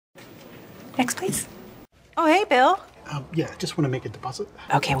Next, please. Oh, hey, Bill. Yeah, I just want to make a deposit.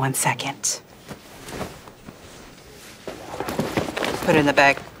 Okay, 1 second. Put it in the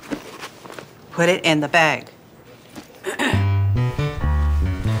bag. Put it in the bag.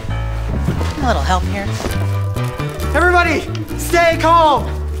 A little help here. Everybody, stay calm.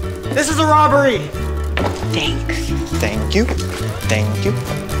 This is a robbery. Thanks. Thank you. Thank you.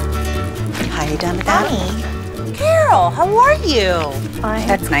 How you done with that? Mommy. Carol, how are you? Fine.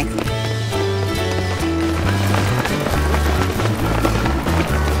 That's nice.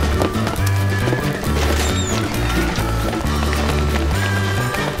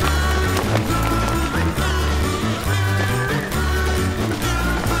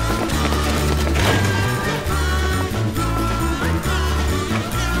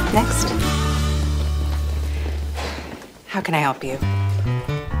 Next. How can I help you?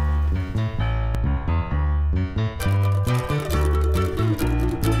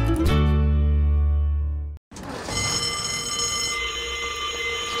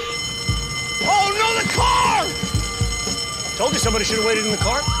 Oh, no, the car! Told you somebody should have waited in the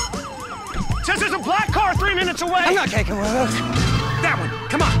car. Says there's a black car 3 minutes away. I'm not taking one of those. That one,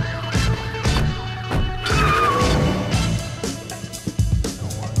 come on.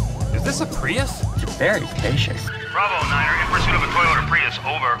 Is this a Prius? Very spacious. Bravo, Niner, in pursuit of a Toyota Prius,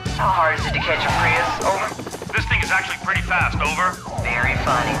 over. How hard is it to catch a Prius? Over. This thing is actually pretty fast, over. Very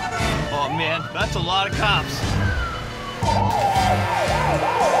funny. Oh man, that's a lot of cops.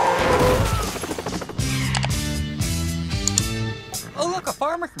 Oh, look, a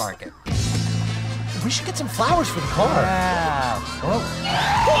farmer's market. We should get some flowers for the car.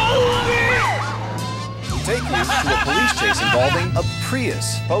 Taking you to a police chase involving a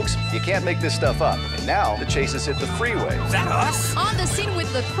Prius. Folks, you can't make this stuff up. And now the chase has hit the freeway. Is that us? On the scene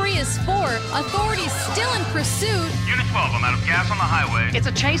with the Prius 4, authorities still in pursuit. Unit 12, I'm out of gas on the highway. It's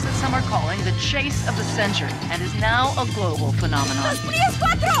a chase that some are calling the chase of the century and is now a global phenomenon. Prius 4!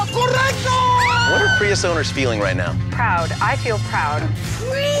 What are Prius owners feeling right now? Proud. I feel proud.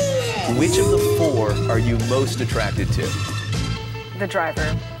 Which of the four are you most attracted to? The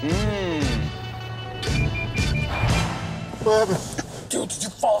driver. What happened? Dude, did you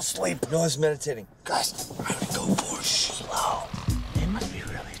fall asleep? No, I was meditating. Guys, I would go for slow. They must be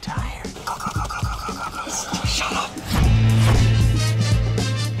really tired. Go, go, go, go, go, go, go, go. Shut up.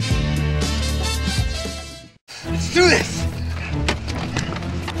 Let's do this.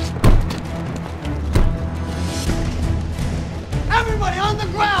 Everybody on the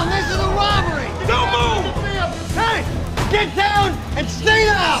ground. This is a robbery. Don't move. Hey, get down and stay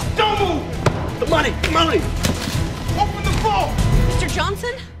down. Don't move. The money, the money. Open the vault. Mr.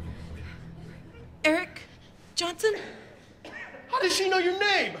 Johnson? Eric Johnson? How does she know your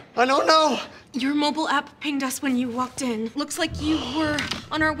name? I don't know. Your mobile app pinged us when you walked in. Looks like you were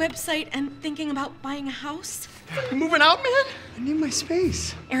on our website and thinking about buying a house. You moving out, man? I need my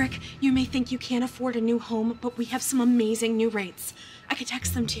space. Eric, you may think you can't afford a new home, but we have some amazing new rates. I could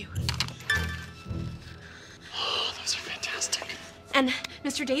text them to you. Oh, those are fantastic. And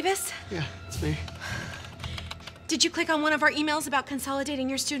Mr. Davis? Yeah, it's me. Did you click on one of our emails about consolidating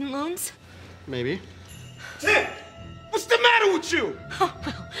your student loans? Maybe. Tim! What's the matter with you? Oh,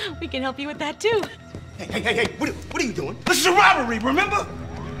 well, we can help you with that too. Hey, what are you doing? This is a robbery, remember?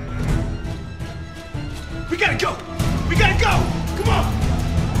 We gotta go! We gotta go! Come on!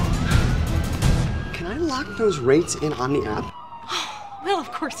 Can I lock those rates in on the app? Well,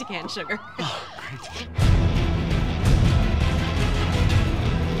 of course you can, sugar. Oh, great.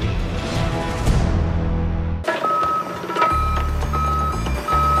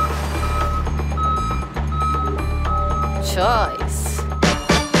 Choice.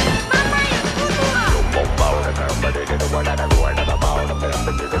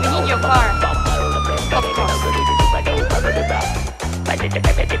 We need your car. Of course. We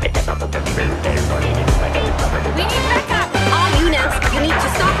need backup. All units, you need to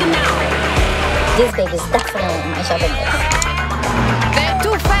stop them now. This baby is definitely my shopping list. They're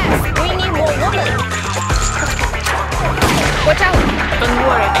too fast. We need more women. Watch out. Don't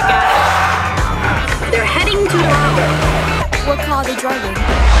worry, I got it. They're heading to the road. What car are they driving?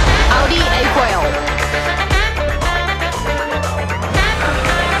 Audi A12.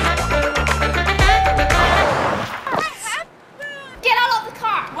 Get out of the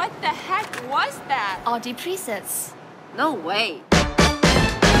car! What the heck was that? Audi presets. No way.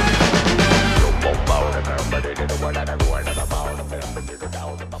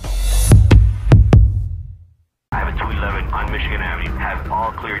 I have a 211 on Michigan Avenue. Have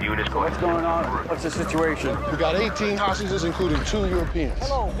all cleared units going. What's going on? What's the situation? We got 18 hostages, including 2 Europeans.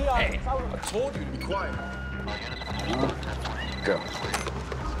 Hey, I told you to be quiet. Go.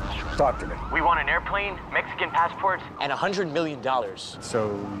 Talk to me. We want an airplane, Mexican passports, And $100 million. So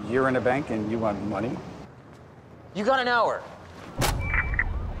you're in a bank and you want money? You got an hour.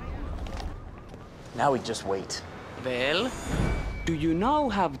 Now we just wait. Well, do you now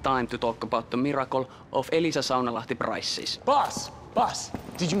have time to talk about the miracle of Elisa Saunalahti prices? Boss,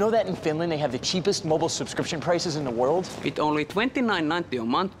 did you know that in Finland they have the cheapest mobile subscription prices in the world? With only $29.90 a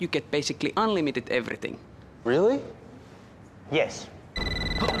month, you get basically unlimited everything. Really? Yes.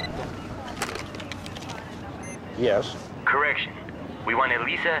 Yes. correction. We want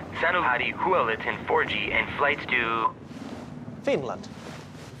Elisa Saunalahti Huolitsin 4G and flights to... Finland.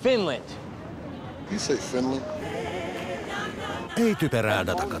 Finland. You say Finland? Ei typerää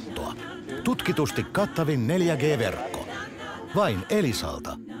datakattoa. Tutkitusti kattavin 4G-verkko. Vain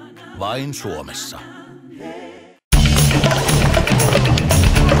Elisalta. Vain Suomessa.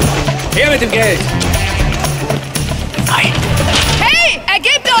 Her mit dem Geld! Nein! Hey,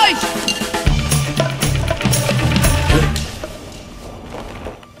 ergebt euch!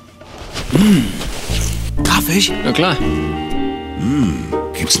 Darf ich? Na klar.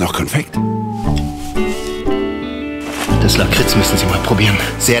 Gibt's noch Konfekt? Das Lakritz müssen Sie mal probieren.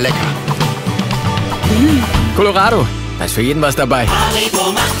 Sehr lecker. Colorado. Da ist für jeden was dabei.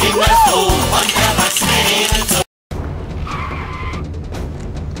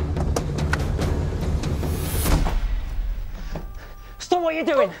 Stop what you're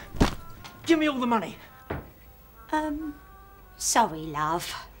doing! Give me all the money. Sorry, love.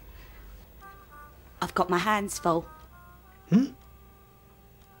 I've got my hands full.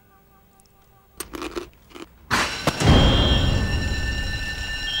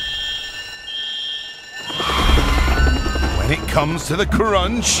 When it comes to the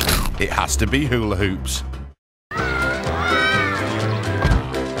crunch, it has to be hula hoops.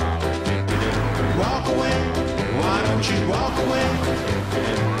 Walk away, why don't you walk away?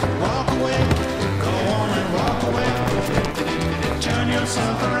 Walk away, go on and walk away. Turn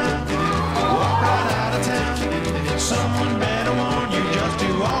yourself around, walk right out of town. Someone better warn you just to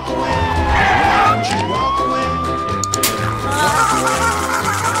walk away. Why don't you walk away? Walk away.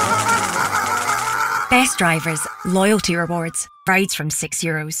 Best drivers, loyalty rewards, rides from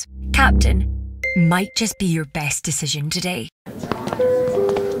 €6. Captain might just be your best decision today.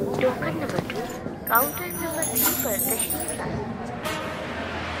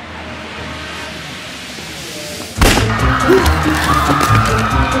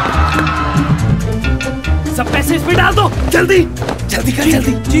 सब पैसे इसमें डाल दो जल्दी जल्दी कर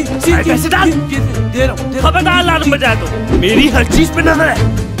जल्दी जी जी पैसे डाल दे रहा हूँ खबरदार अलार्म बजा दो मेरी हर चीज पे नजर है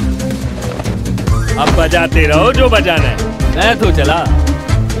अब बजाते रहो जो बजाना है मैं तो चला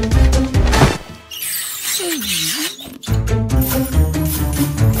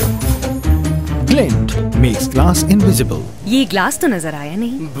Glint makes glass invisible. ये ग्लास तो नजर आया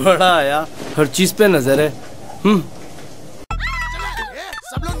नहीं। बड़ा आया हर चीज पे नजर है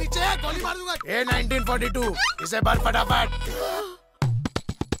सब लोग नीचे हैं, गोली मार दूंगा। ये 1942 इसे भर फटाफट।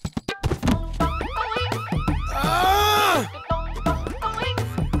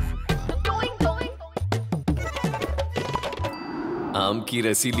 आम की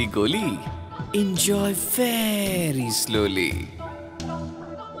रसीली गोली Enjoy very slowly.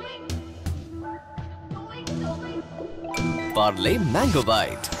 Parle Mango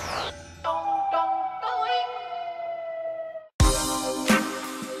Bite.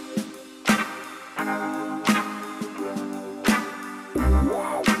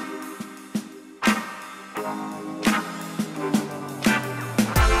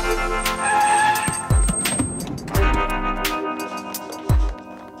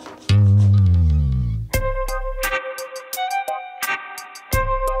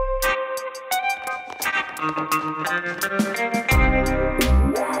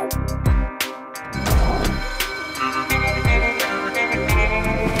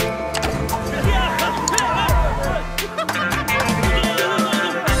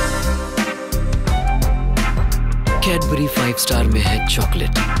 Cadbury 5 star में है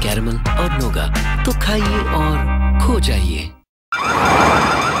चॉकलेट, कैरमल और नोगा, तो खाइए और खो जाइए।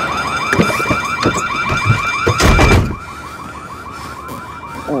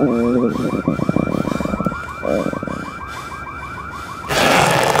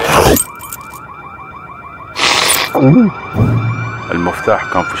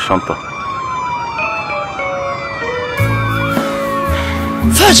 المفتاح كان في الشنطة.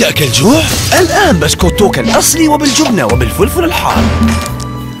 فاجأك الجوع؟ الآن بسكوتوك الأصلي وبالجبنة وبالفلفل الحار.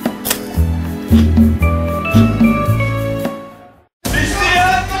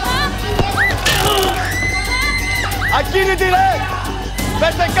 Aquí ni direct.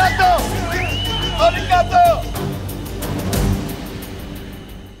 Pezzecato. Olicato.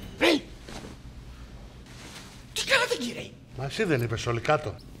 Hey. κάνατε, κύριε? Μα εσύ δεν είπες όλοι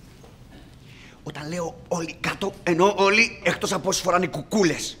κάτω? Όταν λέω όλοι κάτω, εννοώ όλοι εκτός από όσοι φοράνε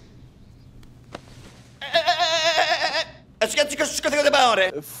κουκούλες. Εσύ γιατί και σου δεν πάω, ρε.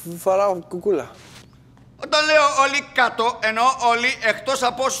 Φοράω κουκούλα. Όταν λέω όλοι κάτω, εννοώ όλοι εκτός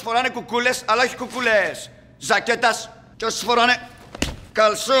από όσους φοράνε κουκούλες, αλλά όχι κουκούλες ζακέτας και όσους φοράνε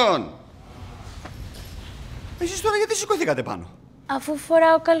καλσόν. Εσείς τώρα γιατί σηκωθήκατε πάνω? Αφού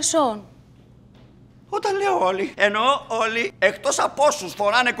φοράω καλσόν. Όταν λέω όλοι, εννοώ όλοι εκτός από όσους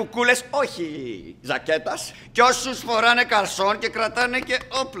φοράνε κουκούλες, όχι ζακέτας, και όσους φοράνε καλσόν και κρατάνε και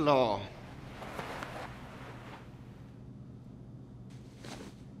όπλο.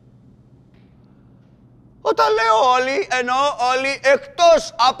 Όταν λέω όλοι, εννοώ όλοι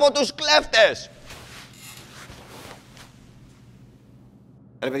εκτός από τους κλέφτες.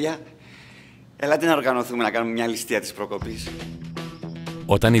 Ρε παιδιά, ελάτε να οργανωθούμε να κάνουμε μια ληστεία της προκοπής.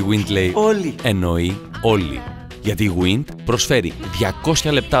 Όταν η Wind λέει όλοι, εννοεί όλοι. Γιατί η Wind προσφέρει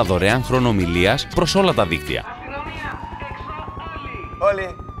 200 λεπτά δωρεάν χρόνο ομιλίας προς όλα τα δίκτυα.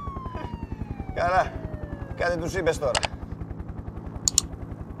 Όλοι. Καλά. Κάτι τους είπες τώρα.